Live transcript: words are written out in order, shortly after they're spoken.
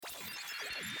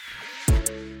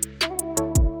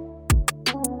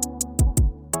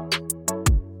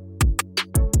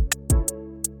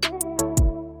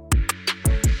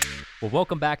Well,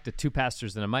 welcome back to Two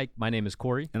Pastors and a Mic. My name is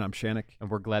Corey. And I'm Shannick. And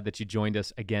we're glad that you joined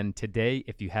us again today.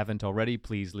 If you haven't already,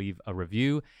 please leave a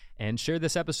review and share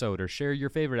this episode or share your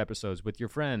favorite episodes with your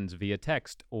friends via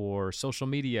text or social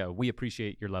media. We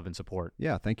appreciate your love and support.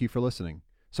 Yeah, thank you for listening.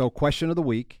 So question of the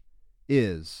week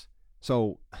is,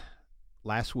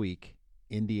 last week,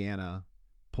 Indiana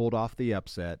pulled off the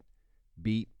upset,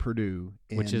 beat Purdue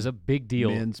which is a big deal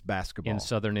men's basketball in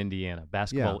southern Indiana.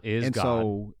 Basketball is and God.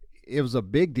 So it was a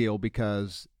big deal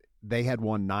because they had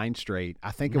won 9 straight.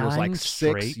 I think it was like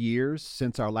 6 years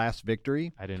since our last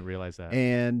victory. I didn't realize that.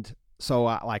 And so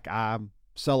I'm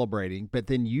celebrating, but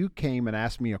then you came and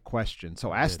asked me a question.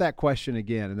 So ask that question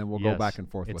again, and then we'll go back and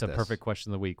forth with this. It's a perfect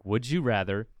question of the week. Would you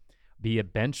rather be a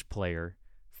bench player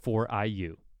for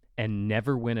IU and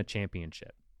never win a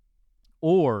championship,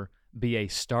 or be a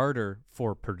starter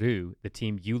for Purdue, the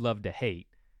team you love to hate,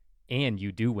 and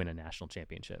you do win a national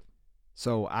championship?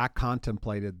 So I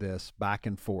contemplated this back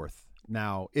and forth.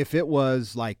 Now, if it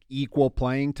was like equal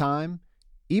playing time,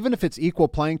 even if it's equal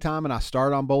playing time and I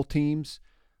start on both teams,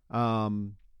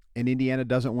 and Indiana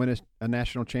doesn't win a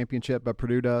national championship, but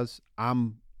Purdue does,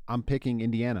 I'm picking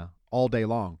Indiana all day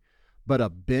long. But a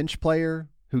bench player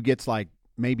who gets like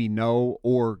maybe no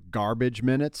or garbage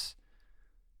minutes,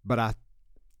 but I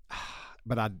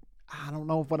don't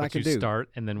know what I could do. Start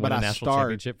and then win a national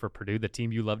championship for Purdue, the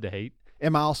team you love to hate.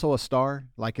 Am I also a star?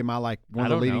 Like, am I like one of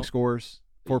the leading scorers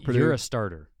for Purdue? You're a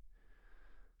starter.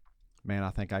 Man, I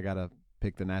think I got to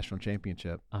pick the national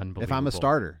championship. Unbelievable. If I'm a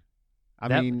starter.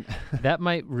 That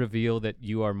might reveal that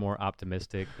you are more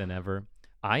optimistic than ever.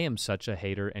 I am such a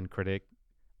hater and critic.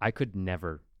 I could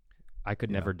never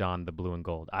don the blue and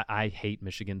gold. I hate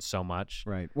Michigan so much.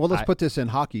 Right. Well, let's put this in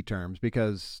hockey terms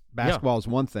because basketball is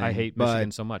one thing. I hate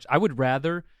Michigan so much. I would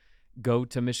rather go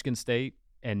to Michigan State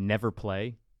and never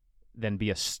play than be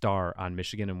a star on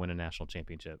Michigan and win a national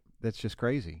championship. That's just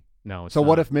crazy. No, it's so not.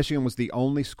 What if Michigan was the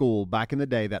only school back in the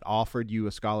day that offered you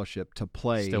a scholarship to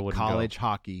play college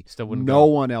hockey? Still wouldn't no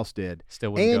one else did.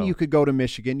 Still wouldn't and you could go to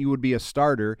Michigan. You would be a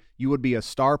starter. You would be a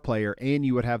star player, and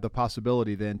you would have the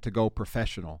possibility then to go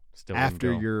professional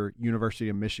after your University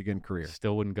of Michigan career.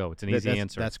 Still wouldn't go. It's an easy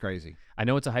answer. That's crazy. I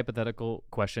know it's a hypothetical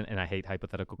question, and I hate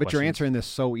hypothetical questions. But you're answering this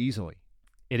so easily.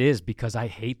 It is because I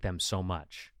hate them so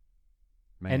much.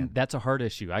 Man. And that's a hard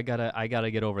issue. I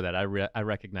gotta get over that. I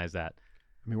recognize that.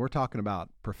 I mean, we're talking about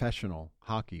professional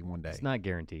hockey one day. It's not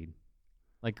guaranteed.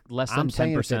 Like less than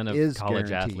 10% of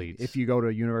college athletes. If you go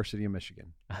to University of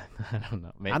Michigan, I don't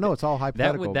know. I know it's all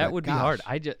hypothetical. That would be hard.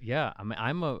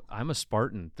 I'm a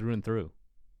Spartan through and through.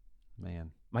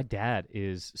 Man, my dad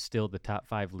is still the top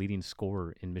 5 leading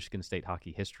scorer in Michigan State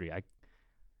hockey history.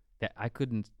 I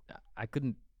couldn't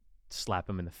slap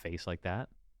him in the face like that.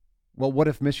 Well, what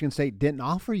if Michigan State didn't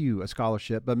offer you a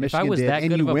scholarship, but Michigan did,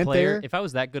 and you went there? If I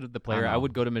was that good of the player, I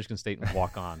would go to Michigan State and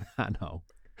walk on. I know.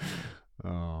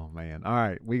 Oh, man. All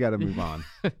right, we got to move on.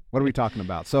 What are we talking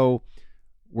about? So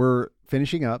we're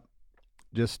finishing up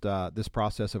just this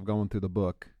process of going through the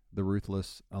book, The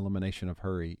Ruthless Elimination of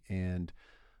Hurry, and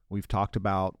we've talked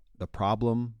about the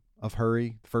problem of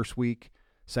hurry first week.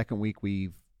 Second week,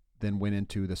 we've then went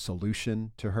into the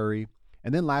solution to hurry.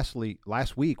 And then last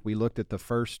week, we looked at the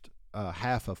first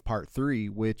half of part 3,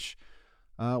 which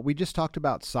we just talked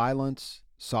about silence,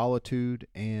 solitude,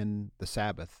 and the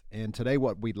Sabbath. And today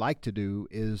what we'd like to do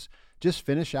is just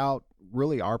finish out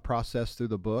really our process through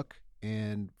the book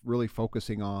and really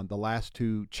focusing on the last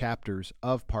 2 chapters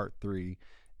of part 3,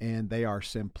 and they are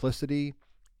simplicity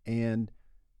and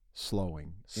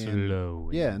slowing.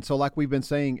 And so like we've been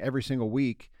saying every single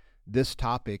week, this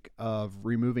topic of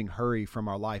removing hurry from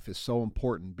our life is so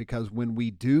important because when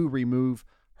we do remove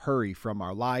hurry from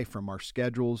our life, from our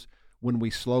schedules, when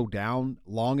we slow down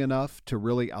long enough to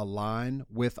really align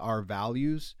with our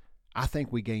values, I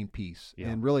think we gain peace. Yeah.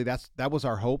 And really that was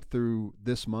our hope through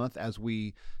this month as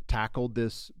we tackled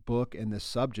this book and this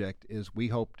subject, is we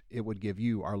hoped it would give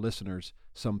you, our listeners,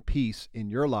 some peace in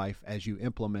your life as you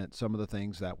implement some of the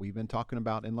things that we've been talking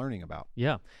about and learning about.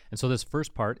 Yeah. And so this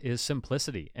first part is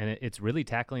simplicity, and it's really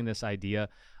tackling this idea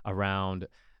around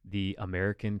the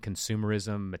American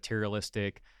consumerism,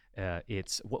 materialistic.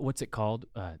 It's what's it called?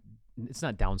 It's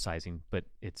not downsizing, but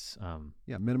it's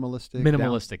minimalistic.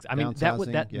 Minimalistic. I mean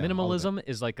minimalism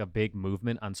is like a big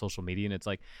movement on social media, and it's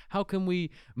like, how can we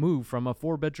move from a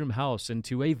 4-bedroom house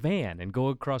into a van and go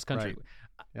across country?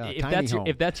 Right. Yeah,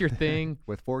 if that's your thing,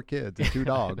 with 4 kids and 2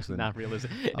 dogs, and, not realistic.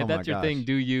 If that's your thing,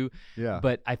 do you? Yeah.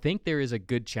 But I think there is a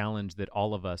good challenge that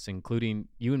all of us, including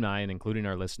you and I, and including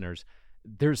our listeners,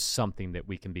 there's something that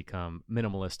we can become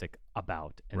minimalistic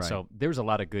about. And Right. so there's a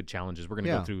lot of good challenges. We're going to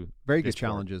Yeah, go through very this good board.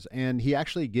 challenges. And he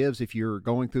actually gives, if you're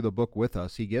going through the book with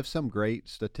us, he gives some great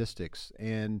statistics.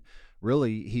 And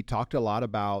really, he talked a lot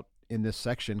about, in this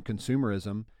section,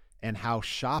 consumerism and how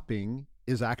shopping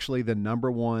is actually the number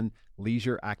one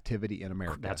leisure activity in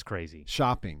America. That's crazy.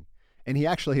 Shopping. And he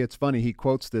actually, it's funny, he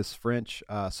quotes this French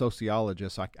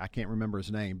sociologist, I can't remember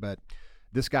his name, but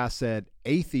this guy said,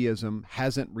 atheism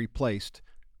hasn't replaced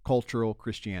cultural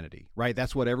Christianity, right?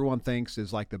 That's what everyone thinks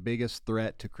is like the biggest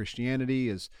threat to Christianity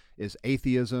is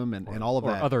atheism and all of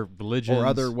or that. other religions. Or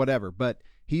other whatever. But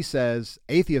he says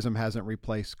atheism hasn't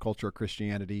replaced cultural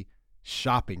Christianity,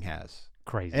 shopping has.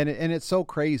 Crazy. And it's so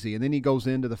crazy. And then he goes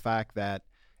into the fact that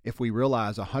if we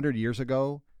realize 100 years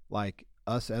ago, like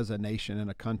us as a nation and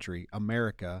a country,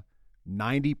 America,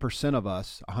 90% of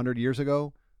us 100 years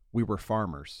ago, we were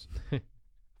farmers.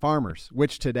 Farmers,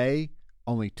 which today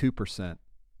only 2%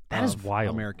 That is of wild.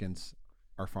 Americans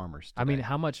are farmers I mean, today.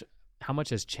 how much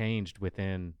has changed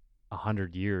within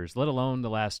 100 years, let alone the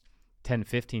last 10,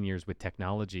 15 years with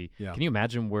technology? Yeah. Can you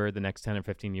imagine where the next 10 or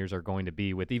 15 years are going to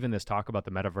be with even this talk about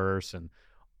the metaverse and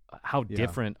how Yeah.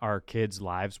 different our kids'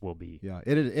 lives will be? Yeah,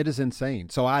 it is insane.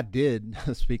 So I did,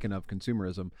 speaking of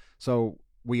consumerism, so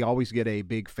we always get a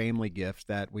big family gift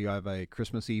that we have a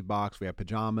Christmas Eve box, we have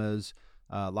pajamas,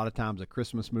 a lot of times a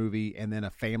Christmas movie, and then a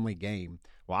family game.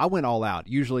 Well, I went all out.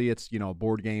 Usually it's,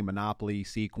 board game, Monopoly,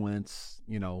 Sequence,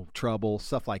 Trouble,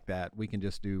 stuff like that. We can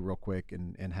just do real quick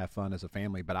and have fun as a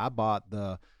family. But I bought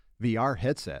the VR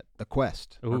headset, the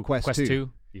Quest, or Ooh, Quest 2.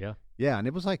 Yeah. Yeah, and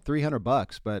it was like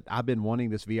 $300, but I've been wanting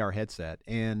this VR headset.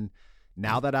 And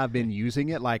now that I've been using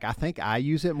it, like I think I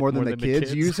use it more than the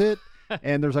kids use it.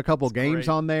 And there's a couple That's games great.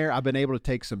 on there. I've been able to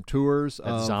take some tours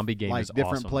of zombie game like is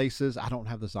different awesome. places. I don't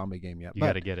have the zombie game yet. You but,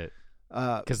 got to get it.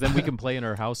 uh, Because then we can play in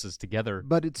our houses together.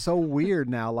 but it's so weird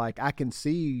now. Like I can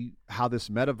see how this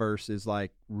metaverse is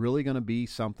like really going to be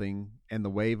something in the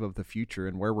wave of the future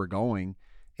and where we're going.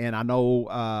 And I know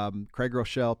Craig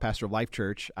Rochelle, pastor of Life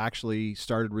Church, actually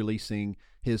started releasing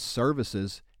his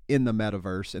services in the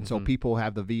metaverse. And so Mhm. people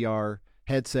have the VR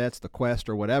headsets, the Quest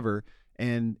or whatever,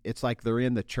 and it's like they're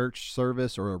in the church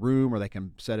service or a room, or they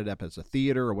can set it up as a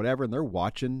theater or whatever, and they're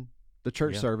watching the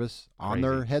church Yeah. service on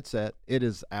their Crazy. headset. It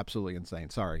is absolutely insane.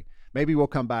 Sorry. Maybe we'll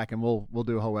come back and we'll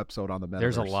do a whole episode on the metaverse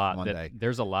There's a lot one day.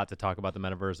 there's a lot to talk about the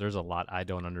metaverse. There's a lot I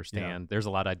don't understand. There's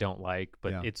a lot I don't like,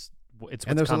 but Yeah. it's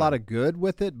And there's a lot coming. of good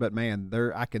with it, but man,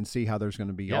 I can see how there's going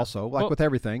to be Yeah. also, like Well, with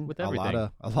everything, with a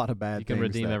lot of bad You can things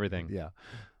redeem that- everything. Yeah.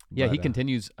 Yeah, But, he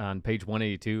continues on page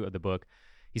 182 of the book.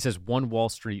 He says, one Wall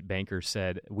Street banker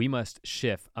said, we must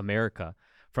shift America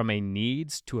from a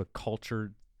needs to a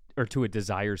culture, or to a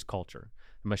desires culture.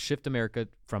 We must shift America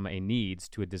from a needs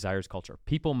to a desires culture.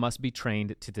 People must be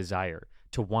trained to desire,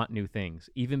 to want new things,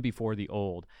 even before the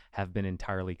old have been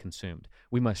entirely consumed.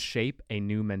 We must shape a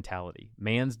new mentality.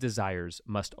 Man's desires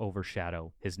must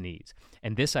overshadow his needs.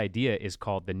 And this idea is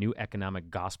called the new economic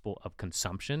gospel of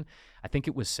consumption. I think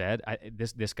it was said,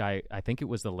 this guy, I think it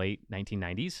was the late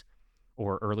 1990s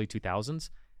or early 2000s.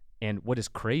 And what is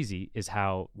crazy is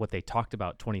how what they talked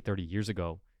about 20, 30 years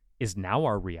ago is now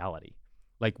our reality.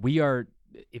 Like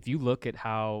if you look at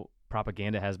how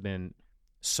propaganda has been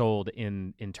sold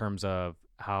in terms of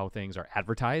how things are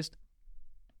advertised,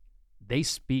 they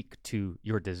speak to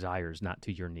your desires, not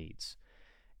to your needs.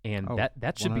 And Oh,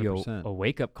 that should be 100%. a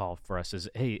wake-up call for us is,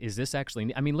 hey, is this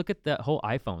actually... I mean, look at the whole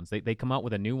iPhones. They come out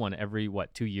with a new one every,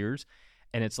 2 years?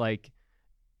 And it's like,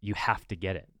 you have to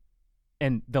get it.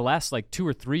 And the last, 2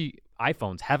 or 3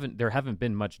 iPhones haven't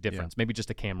been much difference. Maybe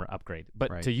just a camera upgrade. But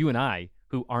Right. to you and I,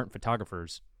 who aren't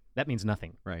photographers, that means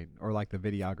nothing. Right. Or like the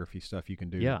videography stuff you can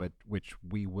do, Yeah. but which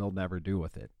we will never do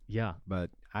with it. Yeah, But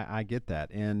I get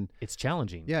that. And it's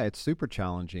challenging. yeah, it's super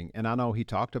challenging. And I know he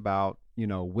talked about,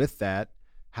 with that,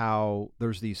 how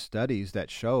there's these studies that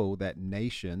show that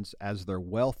nations, as their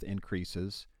wealth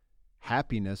increases,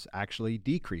 happiness actually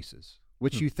decreases,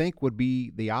 which you think would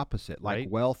be the opposite. Like Right.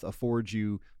 wealth affords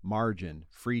you margin,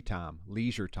 free time,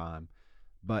 leisure time.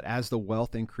 But as the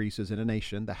wealth increases in a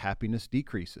nation, the happiness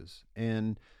decreases.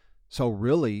 And so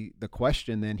really the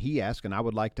question then he asked, and I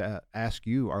would like to ask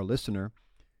you, our listener,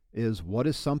 is what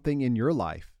is something in your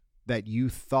life that you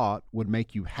thought would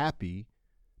make you happy,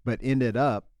 but ended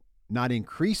up not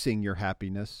increasing your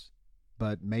happiness,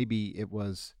 but maybe it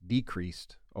was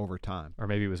decreased over time? Or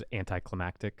maybe it was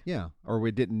anticlimactic. Yeah. Or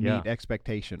we didn't Yeah. meet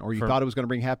expectation, or you For- thought it was going to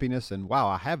bring happiness and wow,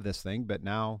 I have this thing, but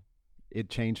now it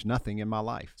changed nothing in my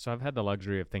life. So I've had the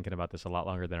luxury of thinking about this a lot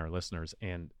longer than our listeners.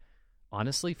 And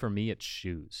honestly, for me, it's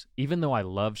shoes. Even though I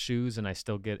love shoes and I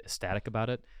still get ecstatic about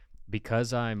it,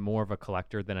 because I'm more of a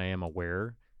collector than I am a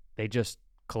wearer, they just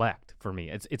collect for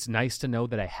me. It's nice to know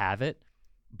that I have it,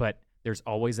 but there's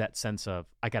always that sense of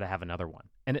I got to have another one.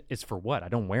 And it's for what? I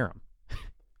don't wear them,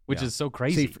 which is so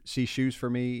crazy. See, shoes for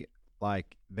me,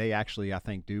 like they actually, I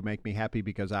think, do make me happy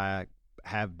because I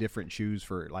have different shoes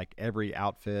for like every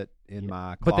outfit in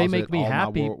my closet, but they make me all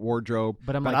happy. my wardrobe.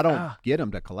 But I don't get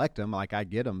them to collect them. Like I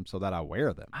get them so that I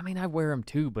wear them. I mean, I wear them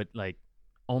too, but like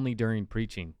only during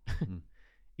preaching.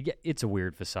 It's a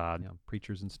weird facade. Yeah,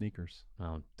 preachers and sneakers.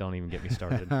 Oh, don't even get me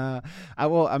started.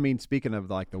 I mean, speaking of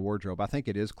like the wardrobe, I think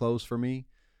it is clothes for me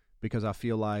because I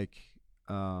feel like,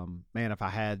 man, if I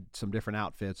had some different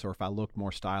outfits or if I looked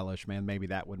more stylish, man, maybe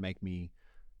that would make me,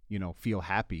 feel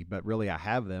happy. But really, I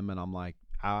have them, and I'm like,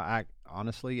 I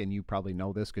honestly, and you probably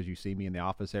know this because you see me in the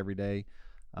office every day.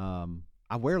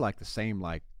 I wear like the same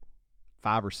like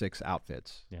 5 or 6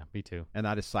 outfits. Yeah, me too. And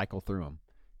I just cycle through them.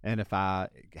 And if I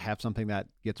have something that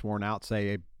gets worn out,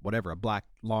 say a black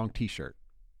long T-shirt,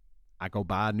 I go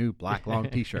buy a new black long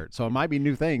T-shirt. So it might be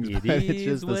new things, but it's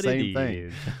just the same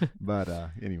thing. But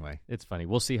anyway, it's funny.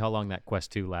 We'll see how long that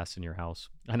Quest 2 lasts in your house.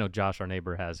 I know Josh, our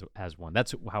neighbor, has one.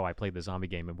 That's how I played the zombie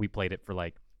game, and we played it for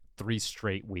like 3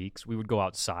 straight weeks. We would go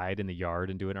outside in the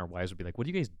yard and do it, and our wives would be like, "What are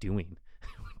you guys doing?"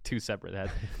 2 separate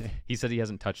heads. He said he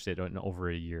hasn't touched it in over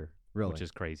a year, really, which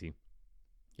is crazy.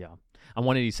 Yeah. On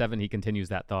 187, he continues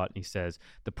that thought, and he says,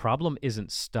 the problem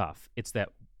isn't stuff. It's that,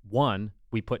 one,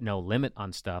 we put no limit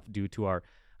on stuff due to our,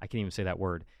 I can't even say that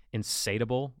word,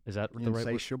 insatiable, is that the right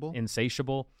word?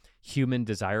 Insatiable human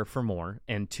desire for more.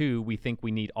 And 2, we think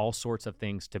we need all sorts of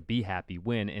things to be happy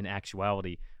when, in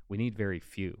actuality, we need very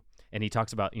few. And he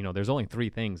talks about, there's only 3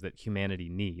 things that humanity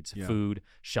needs, food,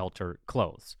 shelter,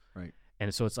 clothes. Right.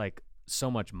 And so it's like so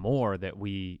much more that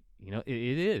we...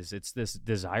 it's this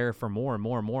desire for more and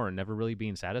more and more and never really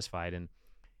being satisfied. And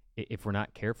if we're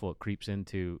not careful, it creeps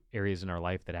into areas in our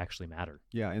life that actually matter.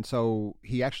 Yeah. And so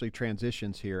he actually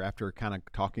transitions here after kind of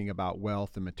talking about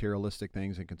wealth and materialistic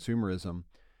things and consumerism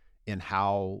and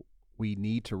how we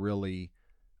need to really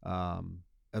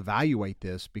evaluate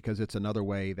this because it's another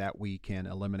way that we can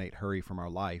eliminate hurry from our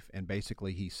life. And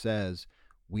basically he says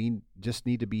we just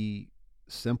need to be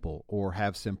simple or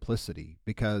have simplicity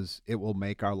because it will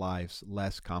make our lives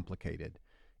less complicated.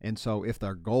 And so if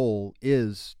our goal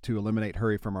is to eliminate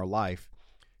hurry from our life,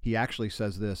 he actually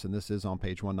says this, and this is on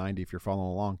page 190 if you're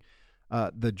following along,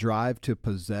 the drive to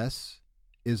possess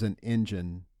is an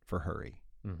engine for hurry.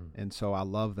 Mm-hmm. And so I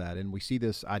love that. And we see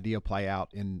this idea play out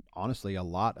in, honestly, a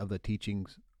lot of the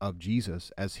teachings of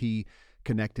Jesus as he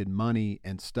connected money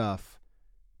and stuff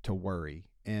to worry.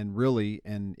 And really,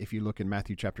 and if you look in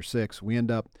Matthew chapter 6, we end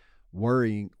up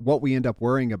worrying, what we end up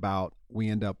worrying about, we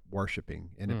end up worshiping.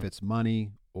 And if it's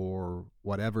money or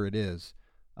whatever it is,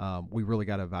 we really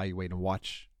got to evaluate and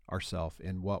watch ourselves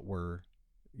in what we're,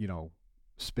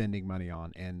 spending money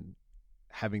on and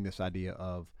having this idea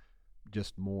of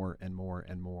just more and more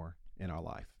and more in our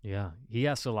life. Yeah. He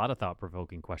asks a lot of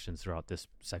thought-provoking questions throughout this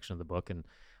section of the book. And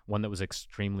one that was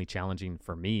extremely challenging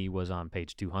for me was on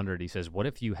page 200. He says, what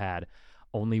if you had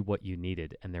only what you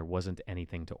needed and there wasn't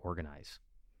anything to organize?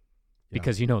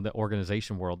 Because, the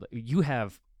organization world, you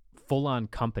have full-on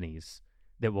companies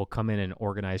that will come in and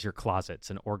organize your closets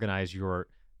and organize your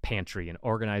pantry and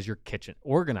organize your kitchen,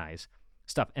 organize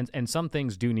stuff. And some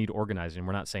things do need organizing.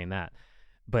 We're not saying that.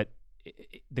 But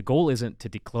the goal isn't to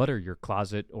declutter your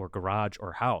closet or garage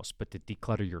or house, but to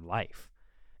declutter your life.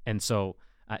 And so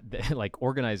like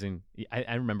organizing,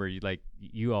 I remember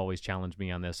you always challenged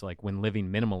me on this, like when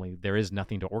living minimally, there is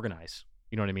nothing to organize.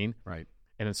 You know what I mean? Right.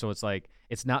 And so it's like,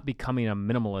 it's not becoming a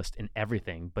minimalist in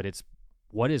everything, but it's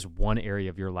what is one area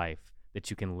of your life that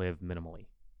you can live minimally?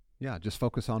 Yeah, just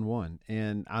focus on one.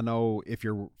 And I know if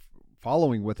you're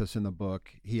following with us in the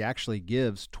book, he actually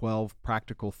gives 12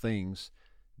 practical things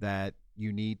that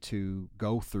you need to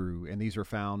go through. And these are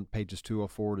found pages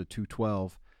 204 to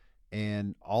 212.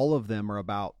 And all of them are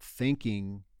about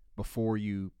thinking before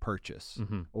you purchase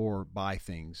or buy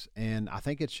things. And I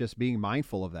think it's just being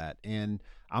mindful of that. And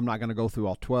I'm not going to go through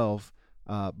all 12,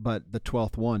 but the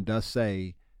 12th one does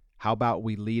say, how about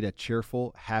we lead a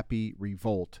cheerful, happy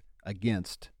revolt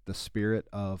against the spirit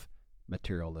of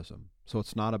materialism? So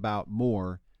it's not about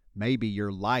more. Maybe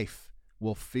your life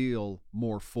will feel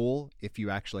more full if you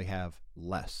actually have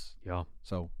less. Yeah.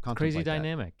 So crazy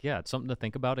dynamic. Yeah, it's something to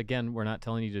think about. Again, we're not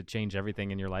telling you to change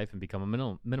everything in your life and become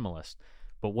a minimalist,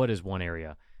 but what is one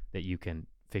area that you can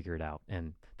figure it out?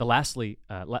 And the last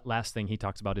thing he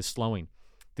talks about is slowing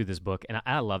through this book. And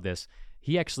I love this.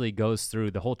 He actually goes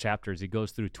through the whole chapters. He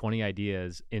goes through 20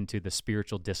 ideas into the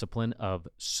spiritual discipline of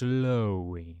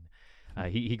slowing.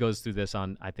 He goes through this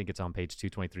I think it's on page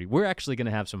 223. We're actually going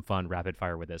to have some fun rapid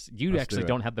fire with this. You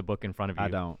don't have the book in front of you. I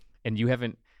don't. and you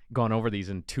haven't gone over these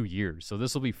in 2 years. So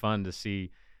this will be fun to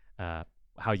see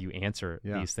how you answer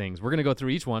these things. We're going to go through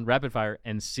each one rapid fire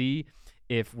and see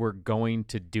if we're going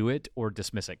to do it or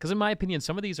dismiss it. Because in my opinion,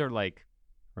 some of these are like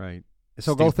right.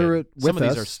 So stupid. go through it with Some of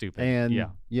us these are stupid. and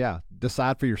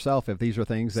decide for yourself if these are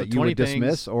things So that you 20 would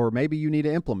dismiss things. or maybe you need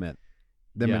to implement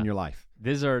them Yeah. in your life.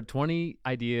 These are 20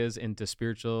 ideas into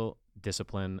spiritual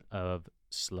discipline of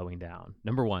slowing down.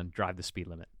 Number 1, drive the speed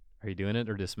limit. Are you doing it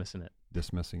or dismissing it?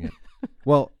 Dismissing it.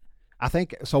 Well, I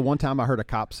think so. One time I heard a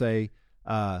cop say,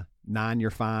 9 you're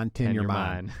fine, 10 you're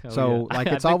mine. Oh, So yeah. like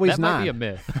I it's think always that 9. might be a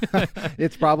myth.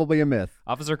 It's probably a myth.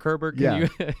 Officer Kerber, can Yeah.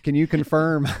 you Can you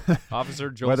confirm Officer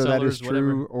Joel whether that is Sellers,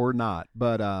 whatever. true or not?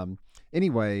 But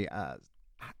anyway,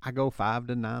 I go 5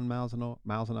 to 9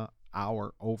 miles an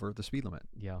hour over the speed limit.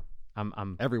 Yeah.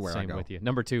 I'm Everywhere I same go. with you.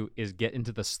 Number 2 is get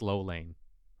into the slow lane.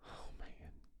 Oh man.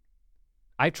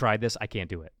 I tried this. I can't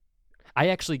do it. I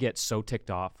actually get so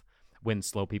ticked off when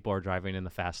slow people are driving in the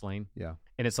fast lane. Yeah.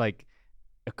 And it's like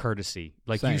a courtesy.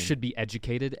 Like Same. you should be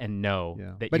educated and know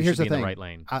that But you here's should be the in thing. the right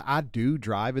lane. I do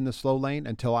drive in the slow lane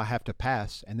until I have to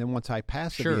pass, and then once I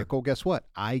pass the Sure. vehicle, guess what?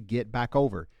 I get back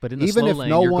over. But in the even slow if lane,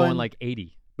 no you're one, going like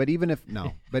 80. But even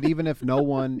if no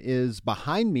one is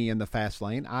behind me in the fast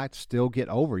lane, I still get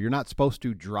over. You're not supposed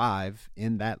to drive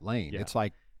in that lane. Yeah. It's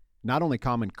like not only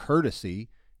common courtesy,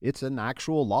 it's an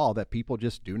actual law that people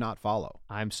just do not follow.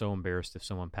 I'm so embarrassed if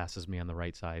someone passes me on the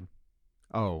right side.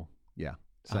 Oh, yeah.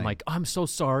 I'm Same. like, I'm so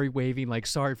sorry, waving, like,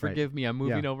 sorry, forgive me, I'm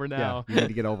moving over now. Yeah, you need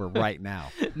to get over right now.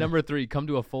 Number 3, come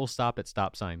to a full stop at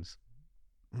stop signs.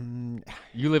 Mm,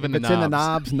 You live in if the it's knobs. in the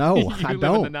knobs, no, You I live in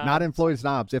don't. the Not in knobs. Floyd's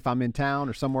knobs. If I'm in town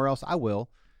or somewhere else, I will.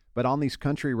 But on these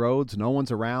country roads, no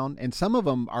one's around, and some of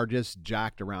them are just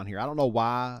jacked around here. I don't know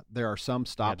why there are some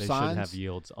stop they signs. should have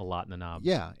yields a lot in the knobs.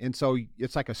 Yeah, and so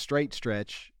it's like a straight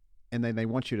stretch, and then they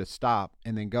want you to stop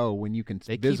and then go when you can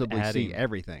They keep visibly see adding-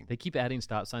 everything. They keep adding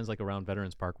stop signs like around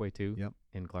Veterans Parkway too. Yep.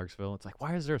 In Clarksville. It's like,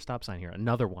 why is there a stop sign here?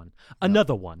 Another one.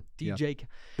 Another one. Yep. DJ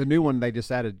The new one they just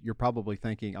added, you're probably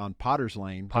thinking on Potter's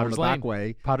Lane, Potter's on the back Lane.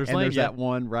 way. Potter's and Lane, there's yeah. that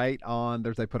one right on.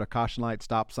 They put a caution light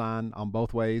stop sign on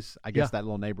both ways. I guess Yeah. that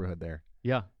little neighborhood there.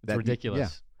 Yeah. It's That- ridiculous. yeah.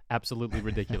 Absolutely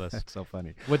ridiculous. That's so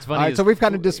funny. What's funny All right, is so we've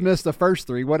kind of dismissed the first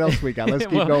 3. What else we got? Let's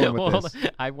keep going with hold this. on.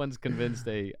 I once convinced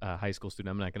a high school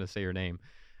student, I'm not going to say her name,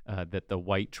 that the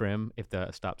white trim, if the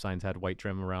stop signs had white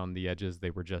trim around the edges,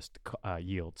 they were just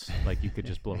yields. Like you could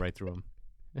just blow right through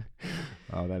them.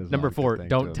 Oh, that is Number not a good 4, thing to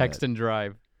don't text admit. and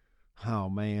drive. Oh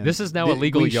man, This is now Th-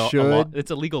 illegal. we should.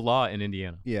 It's a legal law in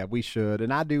Indiana. Yeah, we should.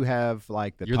 And I do have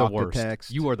like the You're talk the worst. to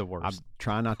text. You are the I'm worst.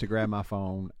 trying not to grab my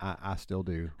phone. I still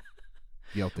do.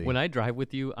 Guilty. When I drive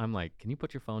with you, I'm like, can you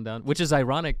put your phone down? Which is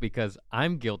ironic because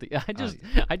I'm guilty.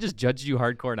 I just judged you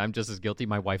hardcore, and I'm just as guilty.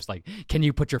 My wife's like, can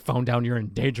you put your phone down? You're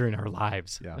endangering our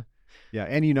lives. Yeah. Yeah,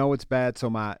 and you know it's bad.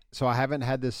 So I haven't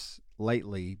had this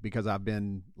lately because I've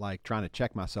been like trying to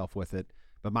check myself with it,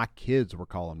 but my kids were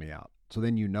calling me out. So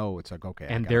then you know it's like, okay, I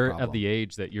And got a they're problem. of the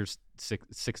age that your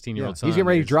 16-year-old Yeah. son He's getting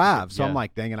ready to is- drive. So yeah, I'm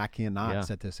like, dang it, I cannot Yeah.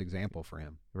 set this example for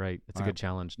him. right. It's a All good right.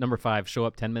 challenge. Number 5, show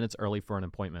up 10 minutes early for an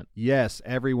appointment. Yes,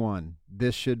 everyone.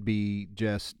 This should be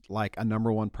just like a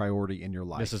number 1 priority in your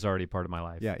life. This is already part of my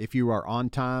life. Yeah, if you are on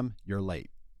time, you're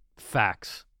late.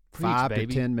 Facts. Preach, 5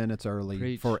 baby. to 10 minutes early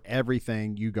Preach. for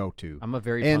everything you go to. I'm a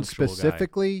very And punctual guy.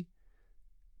 specifically,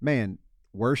 man,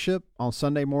 worship on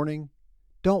Sunday morning,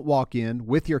 don't walk in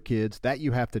with your kids that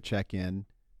you have to check in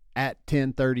at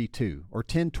 10:32 or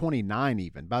 10:29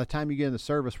 even. By the time you get in the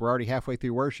service, we're already halfway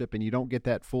through worship and you don't get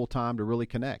that full time to really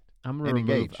connect. I'm and gonna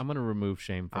engage. remove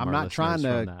shame from I'm our not trying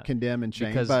listeners to from that. condemn and shame,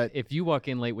 Because but if you walk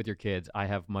in late with your kids, I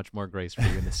have much more grace for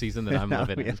you in the season that I'm No,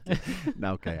 living in.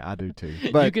 no, okay, I do too.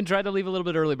 But you can try to leave a little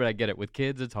bit early, but I get it. With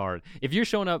kids, it's hard. If you're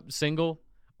showing up single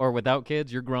or without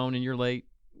kids, you're grown and you're late.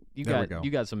 There we go. You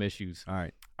got some issues. all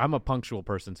right, I'm a punctual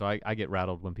person, so I get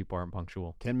rattled when people aren't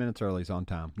punctual. 10 minutes early is on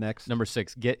time. Next. Number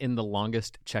 6, get in the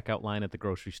longest checkout line at the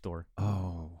grocery store.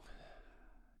 Oh,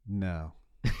 no.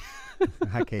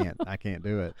 I can't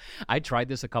do it. I tried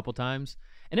this a couple times,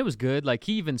 and it was good. Like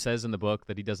he even says in the book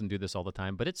that he doesn't do this all the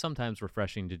time, but it's sometimes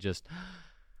refreshing to just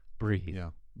breathe. Yeah.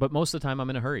 But most of the time, I'm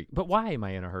in a hurry. But why am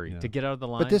I in a hurry? Yeah. To get out of the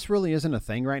line? But this really isn't a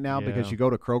thing right now because Yeah. you go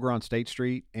to Kroger on State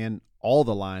Street and all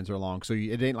the lines are long. So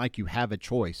it ain't like you have a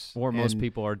choice. Or most And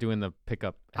people are doing the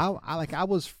pickup. I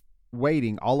was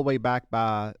waiting all the way back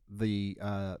by the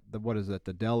what is it,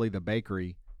 the deli, the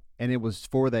bakery, and it was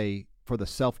for the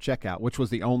self checkout, which was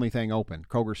the only thing open,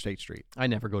 Kroger State Street. I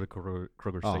never go to Kroger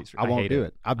State Street. I won't hate do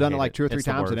it. I've done I it hate like 2 or 3 It's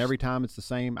the times, and worst. every time it's the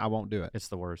same. I won't do it. It's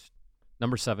the worst.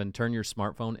 Number 7, turn your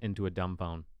smartphone into a dumb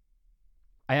phone.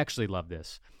 I actually love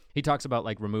this. He talks about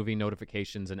like removing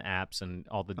notifications and apps and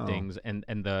all the dings, and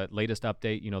the latest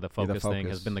update, the focus thing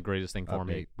has been the greatest thing for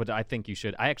me. But I think you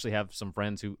should. I actually have some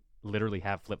friends who literally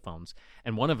have flip phones,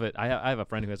 and one of it, I have a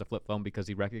friend who has a flip phone because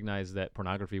he recognized that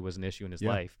pornography was an issue in his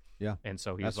life. Yeah. And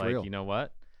so he's That's like, real. you know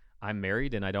what? I'm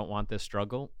married and I don't want this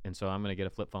struggle, and so I'm going to get a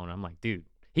flip phone. I'm like, dude,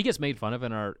 he gets made fun of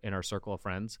in our circle of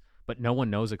friends, but no one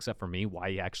knows except for me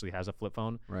why he actually has a flip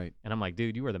phone. Right. And I'm like,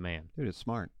 dude, you are the man. Dude, it's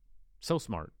smart. So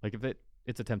smart. Like if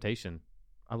it's a temptation.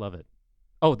 I love it.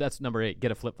 Oh, that's number 8.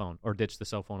 Get a flip phone or ditch the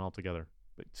cell phone altogether.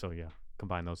 But, so, yeah,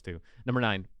 combine those two. Number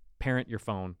 9, parent your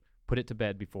phone. Put it to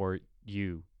bed before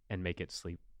you and make it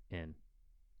sleep in.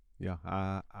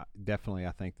 Yeah, definitely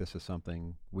I think this is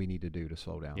something we need to do to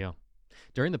slow down. Yeah.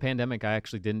 During the pandemic, I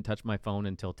actually didn't touch my phone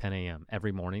until 10 a.m.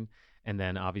 every morning. And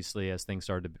then, obviously, as things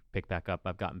started to pick back up,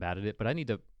 I've gotten bad at it. But I need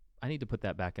to put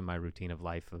that back in my routine of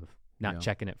life of not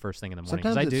checking it first thing in the morning.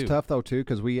 Sometimes it's tough, though, too,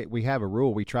 because we have a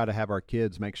rule. We try to have our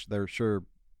kids make sure they're sure.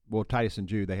 Well, Titus and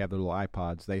Jude, they have their little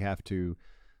iPods. They have to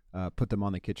put them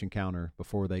on the kitchen counter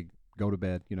before they go to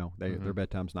bed. Their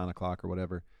bedtime's 9 o'clock or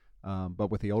whatever. But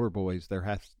with the older boys,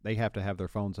 they have to have their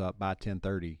phones up by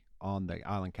 10:30 on the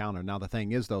island counter. Now, the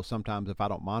thing is, though, sometimes if I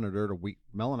don't monitor it,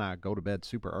 Mel and I go to bed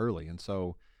super early, and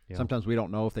so sometimes we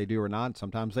don't know if they do or not.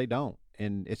 Sometimes they don't.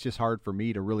 And it's just hard for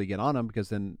me to really get on them because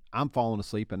then I'm falling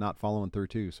asleep and not following through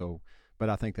too. So, but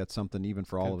I think that's something even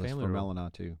for all of us, for Mel and I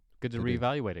too. Good to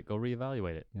reevaluate it. Go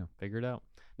reevaluate it. Yeah. Figure it out.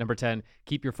 Number 10,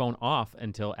 keep your phone off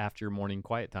until after your morning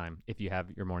quiet time. If you have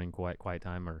your morning quiet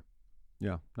time or.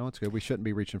 Yeah. No, it's good. We shouldn't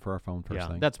be reaching for our phone first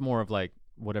thing. That's more of like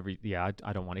whatever. Yeah.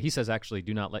 I don't want it. He says, actually,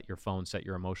 do not let your phone set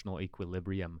your emotional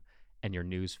equilibrium and your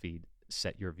news feed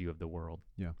set your view of the world.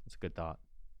 Yeah. That's a good thought.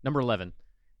 Number 11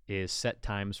 is set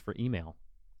times for email.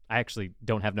 I actually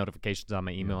don't have notifications on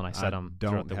my email, and I set them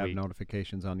throughout the week. Don't have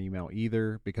notifications on email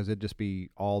either because it'd just be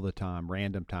all the time,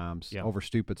 random times, over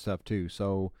stupid stuff too.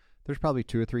 So there's probably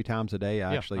 2 or 3 times a day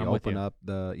I actually open up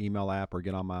the email app or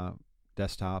get on my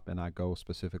desktop, and I go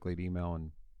specifically to email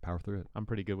and power through it. I'm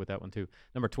pretty good with that one too.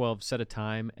 Number 12, set a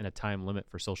time and a time limit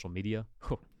for social media.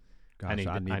 Gosh, I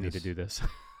need to do this.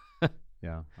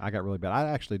 Yeah, I got really bad. I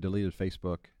actually deleted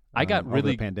Facebook. I got over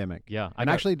really the pandemic. Yeah, I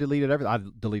actually deleted everything. I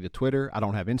deleted Twitter. I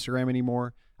don't have Instagram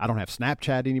anymore. I don't have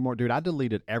Snapchat anymore, dude. I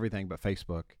deleted everything but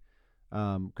Facebook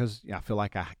because I feel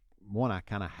like I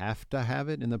kind of have to have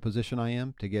it in the position I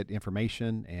am to get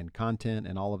information and content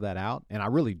and all of that out, and I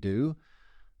really do.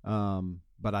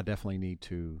 But I definitely need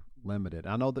to limit it.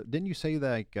 I know that. Didn't you say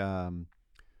like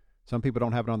some people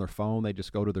don't have it on their phone; they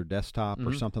just go to their desktop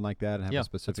or something like that and have a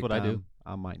specific. That's what time? I do.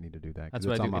 I might need to do that. That's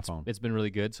what it's I do. On my phone. It's been really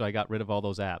good. So I got rid of all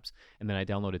those apps, and then I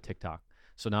downloaded TikTok.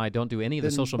 So now I don't do any of the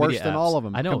Then social worse media apps. than all of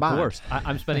them I know, combined. worse.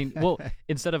 I'm spending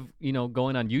instead of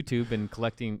going on YouTube and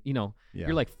collecting.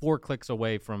 You're like 4 clicks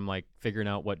away from like figuring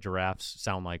out what giraffes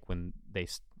sound like when they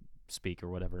speak or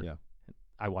whatever. Yeah.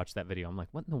 I watched that video. I'm like,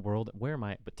 what in the world? Where am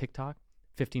I? But TikTok,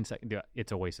 15 seconds.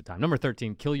 It's a waste of time. Number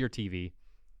 13, kill your TV.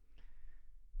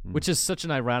 Which is such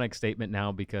an ironic statement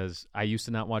now because I used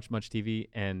to not watch much TV,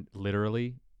 and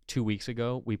literally 2 weeks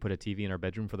ago, we put a TV in our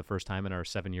bedroom for the first time in our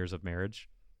 7 years of marriage.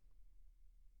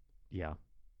 Yeah.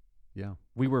 Yeah.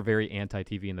 We were very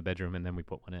anti-TV in the bedroom, and then we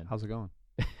put one in. How's it going?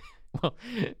 Well,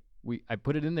 I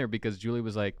put it in there because Julie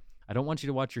was like, I don't want you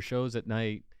to watch your shows at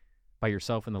night by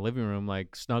yourself in the living room,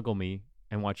 like snuggle me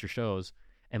and watch your shows.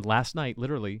 And last night,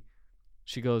 literally,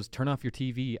 she goes, turn off your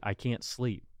TV. I can't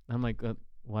sleep. And I'm like,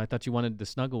 well, I thought you wanted to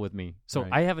snuggle with me. So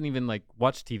Right. I haven't even like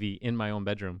watched TV in my own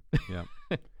bedroom. Yeah.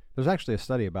 There's actually a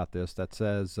study about this that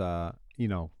says,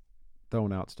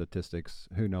 throwing out statistics,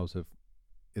 who knows if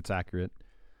it's accurate,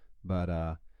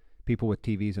 but people with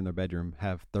TVs in their bedroom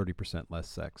have 30% less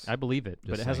sex. I believe it,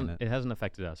 but Just it saying hasn't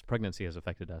affected us. Pregnancy has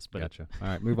affected us. But Gotcha. All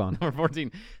right, move on. Number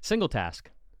 14, single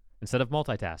task instead of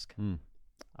multitask.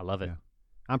 I love it. Yeah.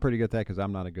 I'm pretty good at that because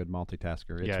I'm not a good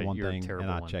multitasker. It's one you're a thing, terrible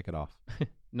and I one. check it off.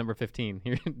 Number 15.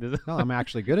 No, I'm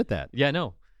actually good at that. Yeah,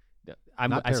 no. Not I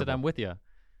said terrible. I'm with you.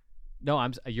 No,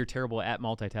 you're terrible at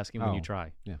multitasking when you Oh,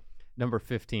 try. yeah. Number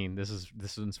 15. This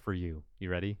one's for you. You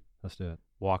ready? Let's do it.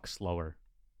 Walk slower.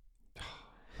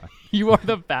 You are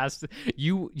the fastest.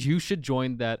 You should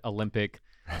join that Olympic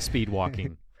speed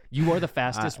walking. You are the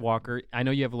fastest walker. I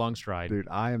know you have a long stride. Dude,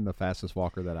 I am the fastest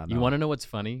walker that I know. You want to know what's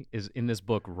funny? Is in this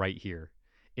book right here.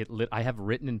 I have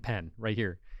written in pen right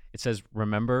here. It says,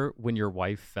 remember when your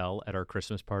wife fell at our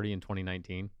Christmas party in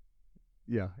 2019?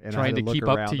 Yeah. And Trying to look keep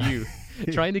up around. to you.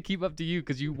 Trying to keep up to you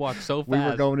because you walk so fast. We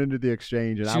were going into the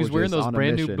exchange, and She I was wearing just those on a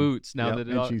brand new mission. boots now Yep, that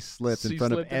and she slipped in she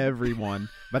front of slipped in. everyone.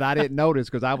 But I didn't notice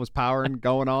because I was powering,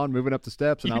 going on, moving up the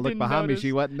steps, and You I looked didn't behind me. notice.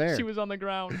 She wasn't there. She was on the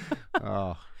ground.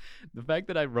 Oh, the fact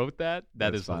that I wrote that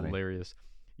That's is funny. hilarious.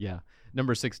 Yeah.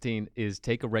 Number 16 is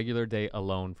take a regular day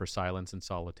alone for silence and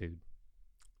solitude.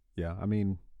 Yeah, I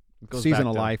mean, It goes season back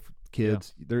of to- life,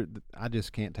 kids. I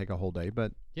just can't take a whole day,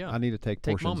 but Yeah. I need to take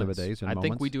Take portions moments. of a day and I moments.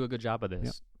 think we do a good job of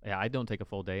this. Yeah, I don't take a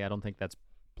full day. I don't think that's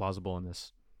plausible in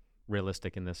this,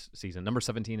 realistic in this season. Number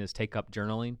 17 is take up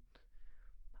journaling.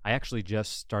 I actually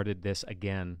just started this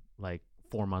again like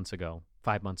 5 months ago,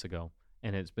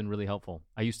 and it's been really helpful.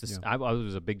 I used to, Yeah. I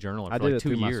was a big journaler for I did like it 2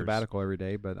 through my years. sabbatical every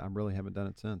day, but I really haven't done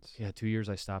it since. Yeah, 2 years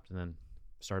I stopped and then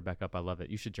started back up. I love it.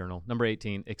 You should journal. Number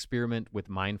 18, experiment with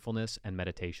mindfulness and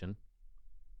meditation.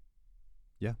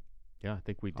 Yeah. Yeah, I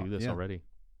think we do this yeah. already.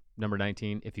 Number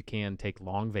 19, if you can, take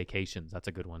long vacations. That's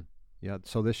a good one. Yeah.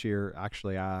 So this year,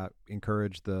 actually, I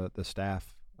encouraged the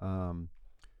staff.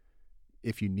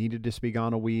 If you needed to be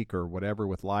gone a week or whatever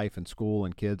with life and school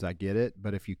and kids, I get it.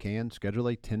 But if you can, schedule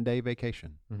a 10-day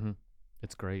vacation. Mm-hmm.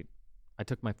 It's great. I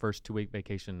took my first 2-week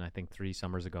vacation, I think 3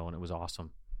 summers ago, and it was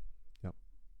awesome. Yep.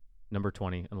 Number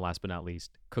 20, and last but not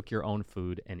least, cook your own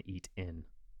food and eat in.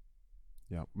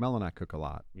 Yeah. Mel and I cook a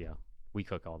lot. Yeah, we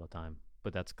cook all the time,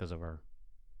 but that's because of our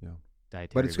Yeah.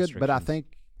 dietary But it's good. But I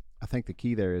restrictions. think the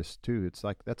key there is too. It's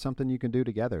like that's something you can do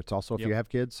together. It's also if Yep. you have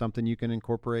kids, something you can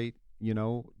incorporate.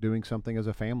 Doing something as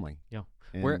a family. Yeah.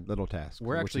 And We're- little tasks.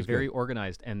 We're which actually is very good.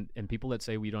 organized, and people that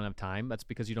say we don't have time, that's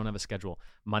because you don't have a schedule.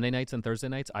 Monday nights and Thursday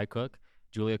nights, I cook.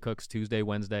 Julia cooks Tuesday,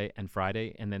 Wednesday, and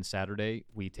Friday, and then Saturday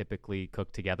we typically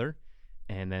cook together,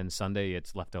 and then Sunday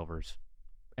it's leftovers,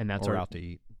 and that's or our out to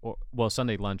eat. well,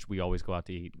 Sunday lunch we always go out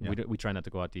to eat. Yeah. We try not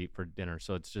to go out to eat for dinner,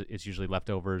 so it's usually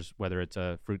leftovers, whether it's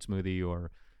a fruit smoothie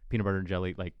or peanut butter and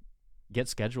jelly. Like, get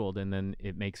scheduled, and then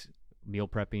it makes meal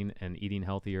prepping and eating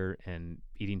healthier and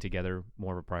eating together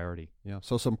more of a priority. Yeah.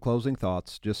 So some closing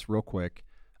thoughts, just real quick.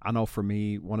 I know for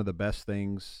me, one of the best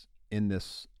things in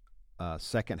this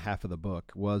second half of the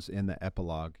book was in the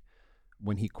epilogue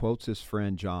when he quotes his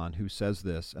friend John, who says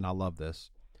this, and I love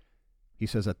this. He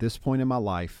says, "At this point in my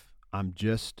life, I'm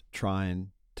just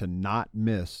trying to not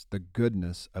miss the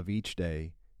goodness of each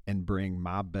day and bring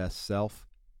my best self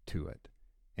to it."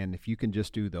 And if you can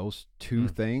just do those two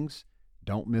things,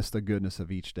 don't miss the goodness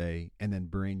of each day and then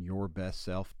bring your best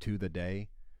self to the day.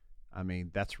 I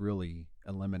mean, that's really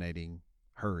eliminating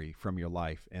hurry from your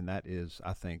life. And that is,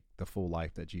 I think, the full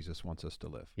life that Jesus wants us to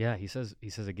live. Yeah, he says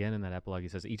again in that epilogue, he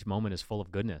says, each moment is full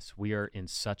of goodness. We are in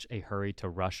such a hurry to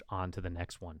rush on to the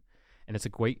next one. And it's a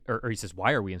great, or he says,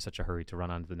 why are we in such a hurry to run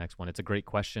on to the next one? It's a great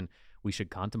question we should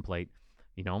contemplate.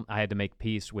 I had to make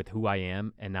peace with who I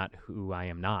am and not who I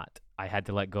am not. I had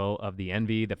to let go of the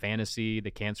envy, the fantasy,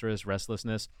 the cancerous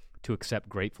restlessness to accept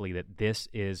gratefully that this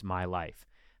is my life.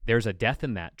 There's a death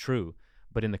in that, true,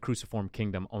 but in the cruciform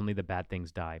kingdom, only the bad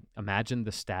things die. Imagine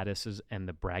the statuses and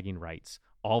the bragging rights,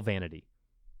 all vanity.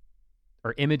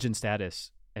 Or image and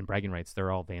status and bragging rights, they're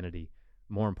all vanity.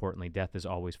 More importantly, death is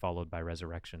always followed by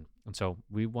resurrection. And so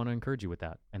we want to encourage you with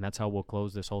that. And that's how we'll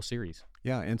close this whole series.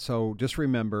 Yeah, and so just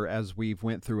remember, as we've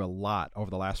went through a lot over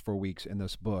the last 4 weeks in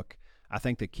this book, I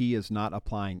think the key is not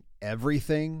applying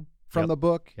everything from the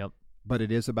book, but it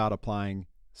is about applying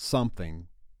something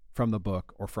from the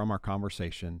book or from our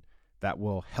conversation that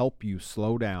will help you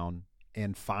slow down,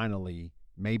 and finally,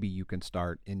 maybe you can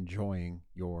start enjoying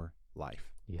your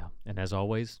life. Yeah, and as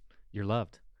always, you're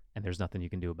loved, and there's nothing you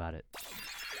can do about it.